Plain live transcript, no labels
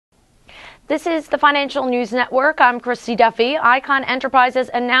This is the Financial News Network. I'm Christy Duffy. Icahn Enterprises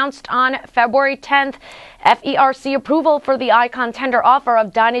announced on February 10th FERC approval for the Icahn tender offer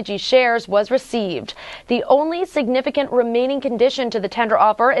of Dynergy shares was received. The only significant remaining condition to the tender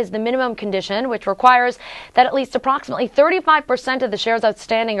offer is the minimum condition, which requires that at least approximately 35% of the shares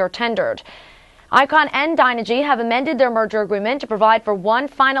outstanding are tendered. Icahn and Dynegy have amended their merger agreement to provide for one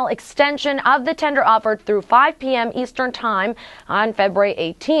final extension of the tender offered through 5 p.m. Eastern Time on February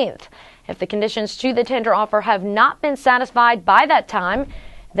 18th. If the conditions to the tender offer have not been satisfied by that time,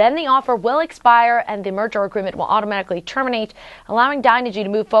 then the offer will expire and the merger agreement will automatically terminate, allowing Dynergy to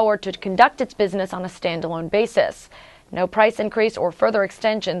move forward to conduct its business on a standalone basis. No price increase or further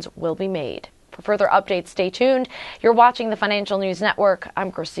extensions will be made. For further updates, stay tuned. You're watching the Financial News Network.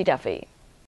 I'm Christy Duffy.